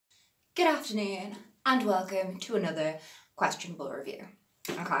Good afternoon and welcome to another questionable review.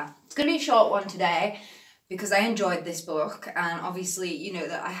 Okay, it's going to be a short one today because I enjoyed this book, and obviously you know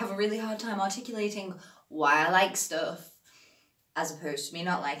that I have a really hard time articulating why I like stuff as opposed to me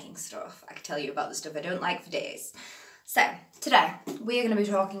not liking stuff. I could tell you about the stuff I don't like for days. So today we are going to be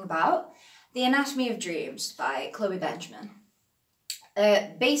talking about The Anatomy of Dreams by Chloe Benjamin.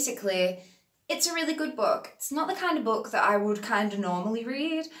 Basically, it's a really good book. It's not the kind of book that I would kind of normally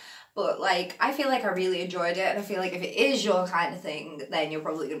read, but like I feel like I really enjoyed it, and I feel like if it is your kind of thing, then you're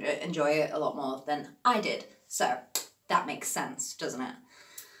probably going to enjoy it a lot more than I did. So that makes sense, doesn't it?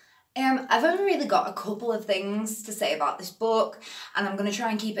 I've only really got a couple of things to say about this book, and I'm going to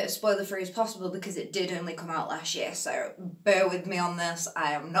try and keep it as spoiler-free as possible because it did only come out last year, so bear with me on this.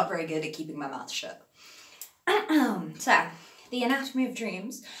 I am not very good at keeping my mouth shut. So, The Anatomy of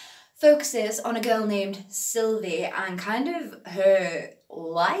Dreams focuses on a girl named Sylvie and kind of her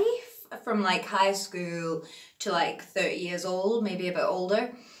life from like high school to like 30 years old, maybe a bit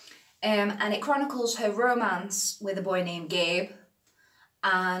older. And it chronicles her romance with a boy named Gabe,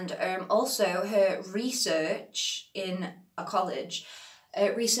 and also her research in a college,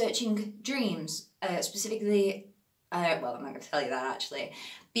 researching dreams, specifically, well, I'm not going to tell you that actually,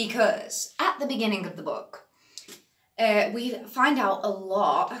 because at the beginning of the book, we find out a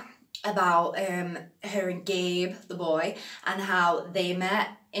lot about her and Gabe, the boy, and how they met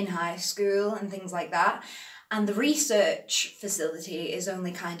in high school and things like that. And the research facility is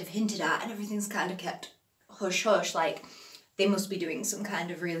only kind of hinted at, and everything's kind of kept hush-hush, like they must be doing some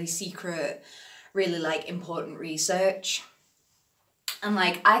kind of really secret, really like important research. And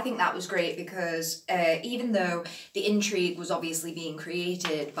like, I think that was great because even though the intrigue was obviously being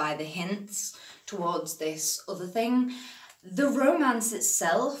created by the hints towards this other thing, the romance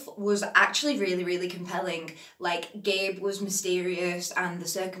itself was actually really, really compelling. Like, Gabe was mysterious and the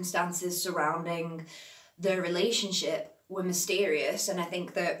circumstances surrounding their relationship were mysterious, and I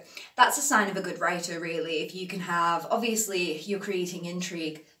think that that's a sign of a good writer, really, if you can have, obviously you're creating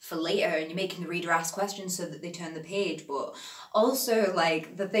intrigue for later and you're making the reader ask questions so that they turn the page, but also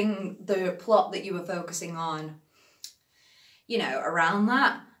like the plot that you were focusing on, you know, around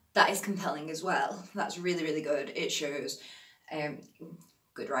that is compelling as well. That's really, really good. It shows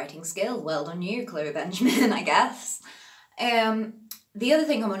good writing skill. Well done you, Chloe Benjamin, I guess. The other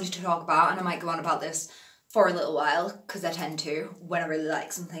thing I wanted to talk about, and I might go on about this for a little while, because I tend to when I really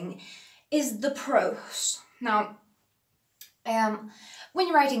like something, is the prose. Now, when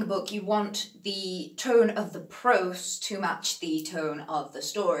you're writing a book, you want the tone of the prose to match the tone of the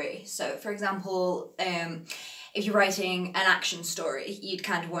story. So, for example, if you're writing an action story, you'd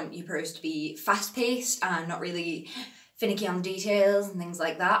kind of want your prose to be fast-paced and not really finicky on details and things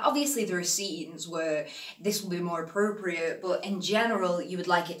like that. Obviously, there are scenes where this will be more appropriate, but in general, you would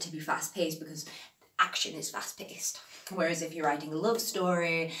like it to be fast-paced because action is fast-paced. Whereas if you're writing a love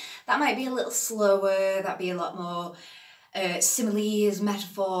story, that might be a little slower, that'd be a lot more similes,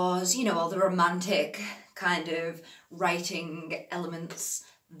 metaphors, you know, all the romantic kind of writing elements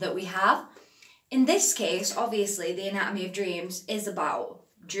that we have. In this case, obviously, The Anatomy of Dreams is about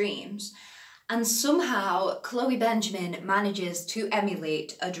dreams, and somehow Chloe Benjamin manages to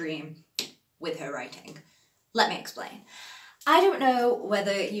emulate a dream with her writing. Let me explain. I don't know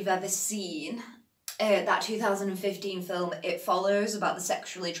whether you've ever seen that 2015 film It Follows about the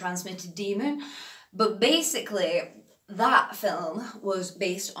sexually transmitted demon, but basically that film was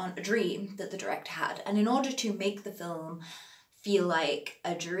based on a dream that the director had, and in order to make the film feel like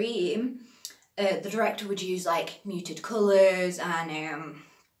a dream, the director would use like muted colours and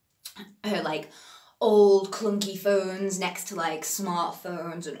her like old clunky phones next to like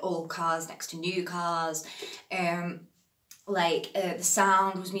smartphones and old cars next to new cars. The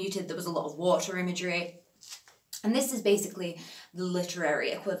sound was muted, there was a lot of water imagery. And this is basically the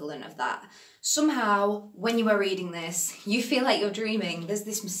literary equivalent of that. Somehow, when you are reading this, you feel like you're dreaming. There's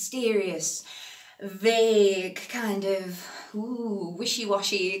this mysterious, vague, kind of,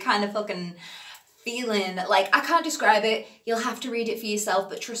 wishy-washy kind of fucking feeling. Like, I can't describe it. You'll have to read it for yourself,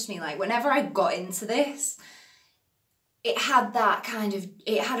 but trust me, like, whenever I got into this, it had that kind of,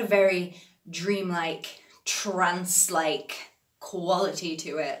 it had a very dreamlike, trance-like quality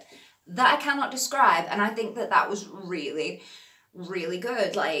to it that I cannot describe, and I think that that was really, really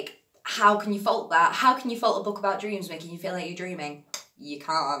good. Like, how can you fault that? How can you fault a book about dreams making you feel like you're dreaming? You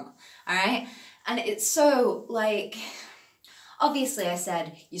can't, alright? And it's so, like, obviously I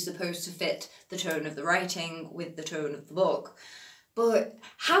said you're supposed to fit the tone of the writing with the tone of the book, but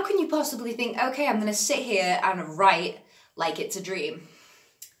how can you possibly think, okay, I'm gonna sit here and write like it's a dream?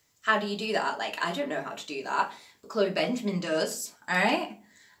 How do you do that? Like, I don't know how to do that, but Chloe Benjamin does, alright?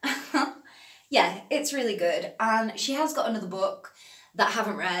 yeah, it's really good. And she has got another book that I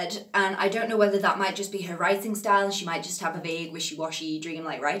haven't read, and I don't know whether that might just be her writing style, and she might just have a vague, wishy-washy,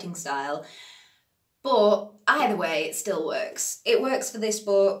 dreamlike writing style. But either way, it still works. It works for this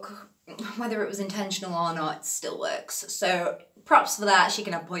book, whether it was intentional or not, it still works. So props for that, she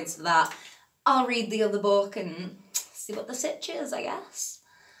can have points for that. I'll read the other book and see what the sitch is, I guess.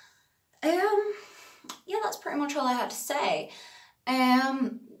 Yeah, that's pretty much all I had to say.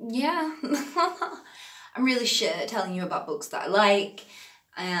 Yeah. I'm really shit at telling you about books that I like.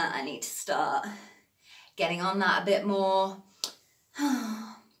 I need to start getting on that a bit more.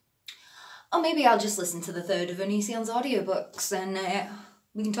 Or maybe I'll just listen to the third of Onision's audiobooks and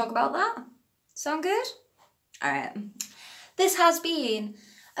we can talk about that. Sound good? Alright. This has been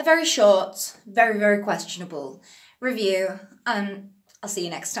a very short, very, very questionable review, and I'll see you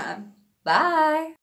next time. Bye!